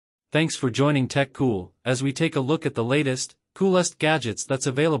Thanks for joining Tech Cool, as we take a look at the latest, coolest gadgets that's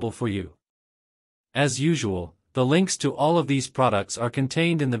available for you. As usual, the links to all of these products are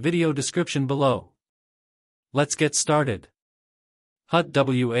contained in the video description below. Let's get started. Hut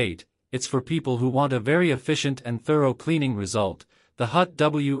W8, it's for people who want a very efficient and thorough cleaning result. The Hut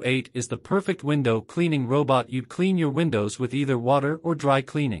W8 is the perfect window cleaning robot. You'd clean your windows with either water or dry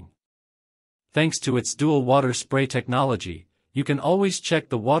cleaning. Thanks to its dual water spray technology, you can always check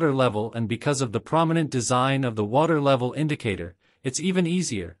the water level, and because of the prominent design of the water level indicator, it's even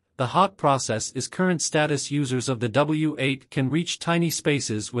easier. The hot process is current status. Users of the W8 can reach tiny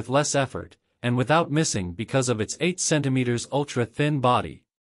spaces with less effort, and without missing because of its 8 cm ultra-thin body.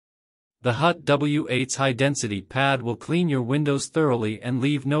 The Hut W8's high-density pad will clean your windows thoroughly and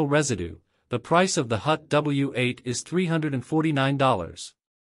leave no residue. The price of the Hut W8 is $349.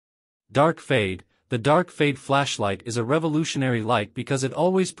 Dark Fade. The Dark Fade flashlight is a revolutionary light because it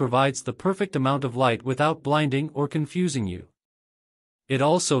always provides the perfect amount of light without blinding or confusing you. It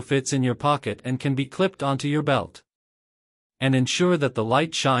also fits in your pocket and can be clipped onto your belt. And ensure that the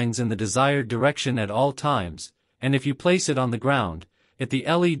light shines in the desired direction at all times, and if you place it on the ground, the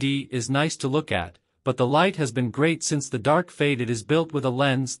LED is nice to look at, but the light has been great since the Dark Fade. It is built with a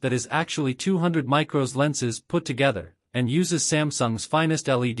lens that is actually 200 micros lenses put together, and uses Samsung's finest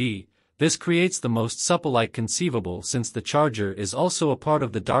LED. This creates the most supple light conceivable since the charger is also a part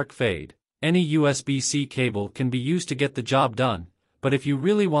of the Dark Fade. Any USB-C cable can be used to get the job done, but if you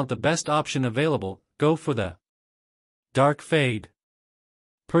really want the best option available, go for the Dark Fade.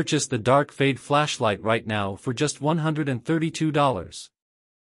 Purchase the Dark Fade flashlight right now for just $132.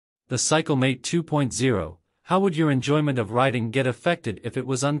 The CycleMate 2.0. How would your enjoyment of riding get affected if it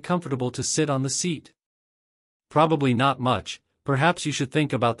was uncomfortable to sit on the seat? Probably not much. Perhaps you should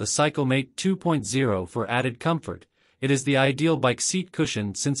think about the CycleMate 2.0 for added comfort. It is the ideal bike seat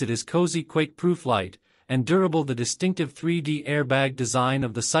cushion since it is cozy, quake-proof, light, and durable. The distinctive 3D airbag design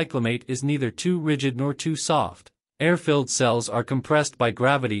of the CycleMate is neither too rigid nor too soft. Air-filled cells are compressed by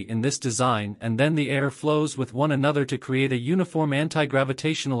gravity in this design, and then the air flows with one another to create a uniform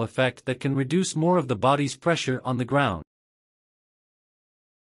anti-gravitational effect that can reduce more of the body's pressure on the ground.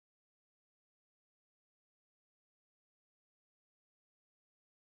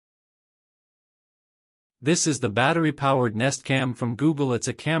 This is the battery-powered Nest Cam from Google. It's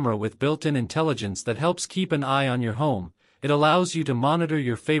a camera with built-in intelligence that helps keep an eye on your home. It allows you to monitor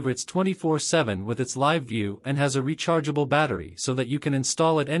your favorites 24/7 with its live view and has a rechargeable battery so that you can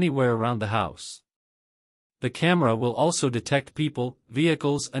install it anywhere around the house. The camera will also detect people,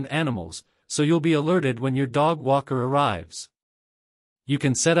 vehicles, and animals, so you'll be alerted when your dog walker arrives. You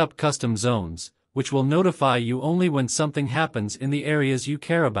can set up custom zones, which will notify you only when something happens in the areas you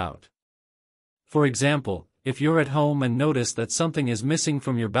care about. For example, if you're at home and notice that something is missing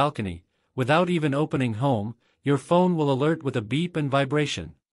from your balcony, without even opening home, your phone will alert with a beep and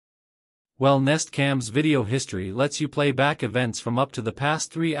vibration. Well, Nest Cam's video history lets you play back events from up to the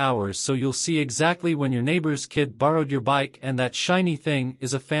past 3 hours, so you'll see exactly when your neighbor's kid borrowed your bike and that shiny thing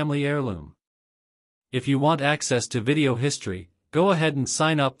is a family heirloom. If you want access to video history, go ahead and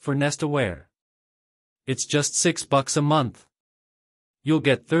sign up for Nest Aware. It's just $6 a month. You'll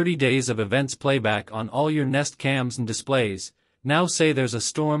get 30 days of events playback on all your Nest Cams and displays. Now say there's a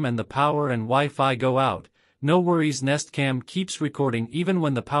storm and the power and Wi-Fi go out. No worries, Nest Cam keeps recording even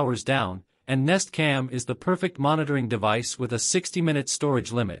when the power's down, and Nest Cam is the perfect monitoring device with a 60-minute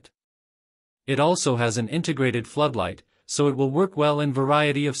storage limit. It also has an integrated floodlight, so it will work well in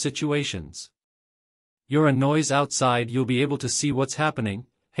variety of situations. You're a noise outside, you'll be able to see what's happening.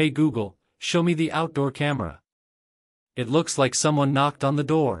 Hey Google, show me the outdoor camera. It looks like someone knocked on the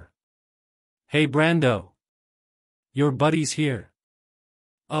door. Hey Brando. Your buddy's here.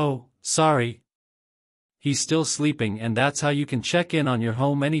 Oh, sorry. He's still sleeping. And that's how you can check in on your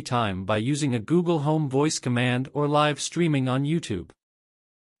home anytime by using a Google Home voice command or live streaming on YouTube.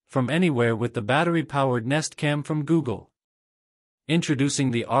 From anywhere with the battery-powered Nest Cam from Google.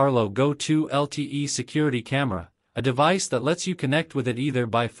 Introducing the Arlo Go 2 LTE security camera, a device that lets you connect with it either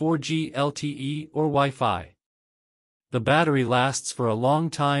by 4G LTE or Wi-Fi. The battery lasts for a long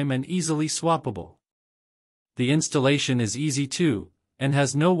time and easily swappable. The installation is easy too, and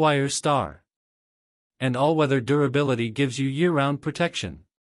has no wire star. And all-weather durability gives you year-round protection.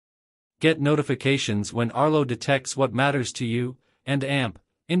 Get notifications when Arlo detects what matters to you, and AMP,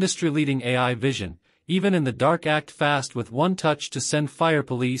 industry-leading AI vision, even in the dark. Act fast with one touch to send fire,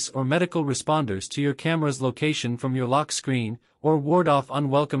 police, or medical responders to your camera's location from your lock screen, or ward off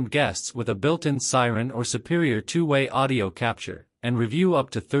unwelcome guests with a built-in siren or superior two-way audio capture, and review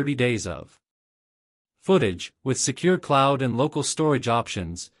up to 30 days of footage. With secure cloud and local storage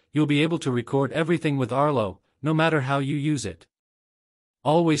options, you'll be able to record everything with Arlo, no matter how you use it.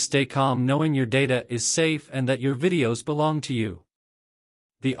 Always stay calm knowing your data is safe and that your videos belong to you.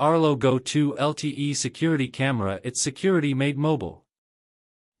 The Arlo Go 2 LTE security camera. It's security made mobile.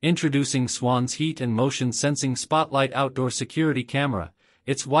 Introducing Swann's heat and motion sensing spotlight outdoor security camera.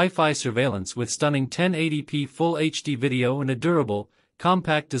 It's Wi-Fi surveillance with stunning 1080p full HD video and a durable,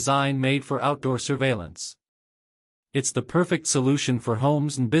 compact design made for outdoor surveillance. It's the perfect solution for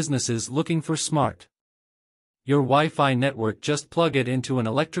homes and businesses looking for smart. Your Wi-Fi network. Just plug it into an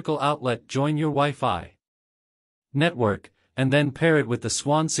electrical outlet, join your Wi-Fi network, and then pair it with the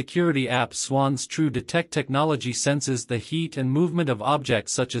Swann security app. Swann's True Detect technology senses the heat and movement of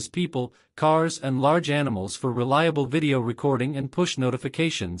objects such as people, cars, and large animals for reliable video recording and push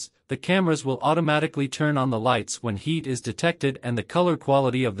notifications. The cameras will automatically turn on the lights when heat is detected, and the color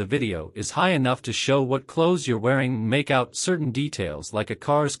quality of the video is high enough to show what clothes you're wearing and make out certain details like a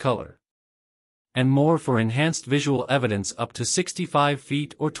car's color. And more for enhanced visual evidence up to 65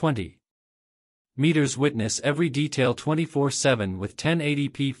 feet or 20 meters. Witness every detail 24/7 with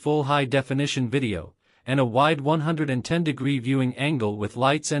 1080p full high-definition video, and a wide 110-degree viewing angle with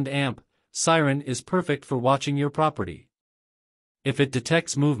lights and amp. Siren is perfect for watching your property. If it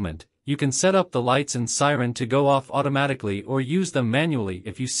detects movement, you can set up the lights and siren to go off automatically or use them manually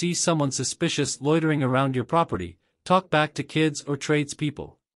if you see someone suspicious loitering around your property. Talk back to kids or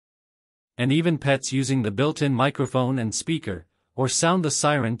tradespeople, and even pets using the built-in microphone and speaker, or sound the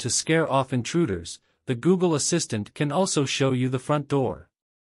siren to scare off intruders. The Google Assistant can also show you the front door.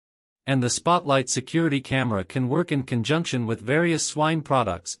 And the Spotlight security camera can work in conjunction with various Swann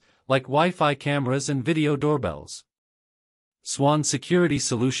products, like Wi-Fi cameras and video doorbells. Swann Security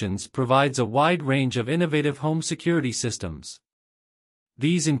Solutions provides a wide range of innovative home security systems.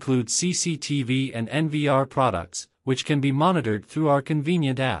 These include CCTV and NVR products, which can be monitored through our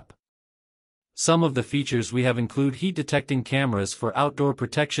convenient app. Some of the features we have include heat-detecting cameras for outdoor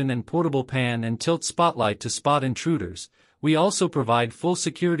protection and portable pan and tilt spotlight to spot intruders. We also provide full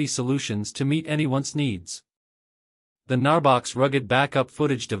security solutions to meet anyone's needs. The Narbox rugged backup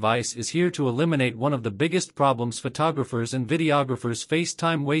footage device is here to eliminate one of the biggest problems photographers and videographers face: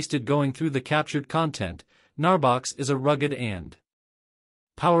 time wasted going through the captured content. Narbox is a rugged and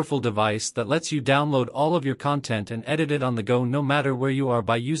powerful device that lets you download all of your content and edit it on the go no matter where you are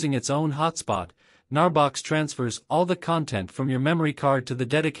by using its own hotspot. Narbox transfers all the content from your memory card to the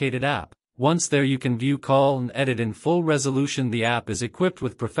dedicated app. Once there, you can view, call, and edit in full resolution. The app is equipped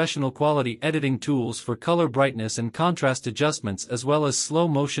with professional quality editing tools for color brightness and contrast adjustments, as well as slow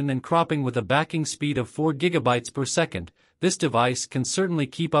motion and cropping with a backing speed of 4 GB per second. This device can certainly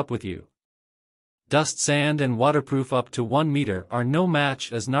keep up with you. Dust, sand, and waterproof up to 1 meter are no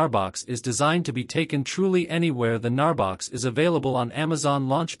match, as Narbox is designed to be taken truly anywhere. The Narbox is available on Amazon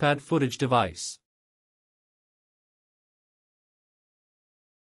Launchpad footage device.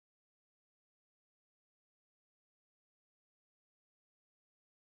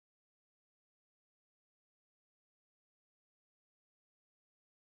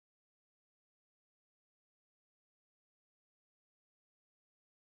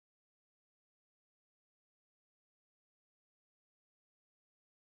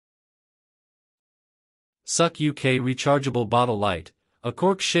 Suck UK rechargeable bottle light, a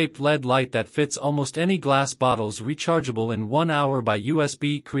cork-shaped LED light that fits almost any glass bottles, rechargeable in 1 hour by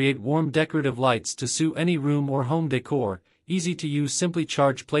USB. Create warm decorative lights to suit any room or home decor. Easy to use, simply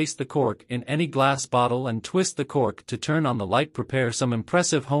charge. Place the cork in any glass bottle and twist the cork to turn on the light. Prepare some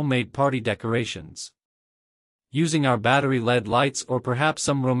impressive homemade party decorations using our battery LED lights, or perhaps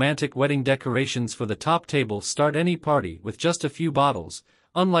some romantic wedding decorations for the top table. Start any party with just a few bottles.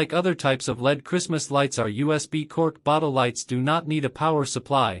 Unlike other types of LED Christmas lights, our USB cork bottle lights do not need a power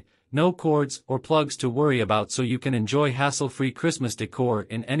supply, no cords or plugs to worry about, so you can enjoy hassle-free Christmas decor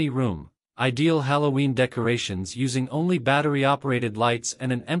in any room. Ideal Halloween decorations using only battery-operated lights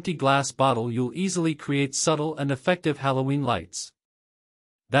and an empty glass bottle. You'll easily create subtle and effective Halloween lights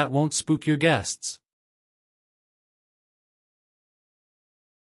that won't spook your guests.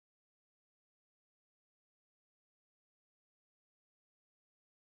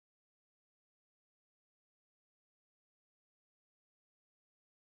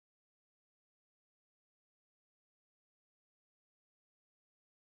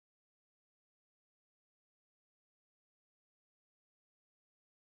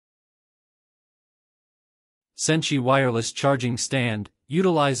 Senshi wireless charging stand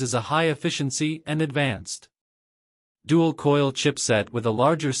utilizes a high-efficiency and advanced dual-coil chipset with a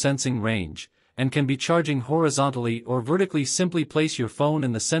larger sensing range, and can be charging horizontally or vertically. Simply place your phone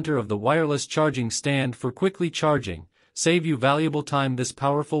in the center of the wireless charging stand for quickly charging. save you valuable time. This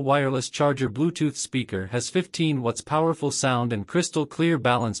powerful wireless charger Bluetooth speaker has 15 watts powerful sound and crystal clear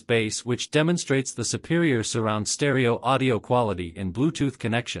balanced bass, which demonstrates the superior surround stereo audio quality in Bluetooth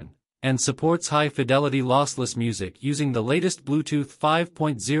connection, and supports high-fidelity lossless music using the latest Bluetooth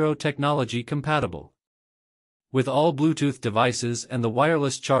 5.0 technology compatible with all Bluetooth devices, and the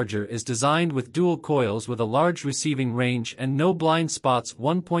wireless charger is designed with dual coils with a large receiving range and no blind spots,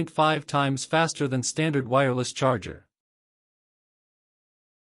 1.5 times faster than standard wireless charger.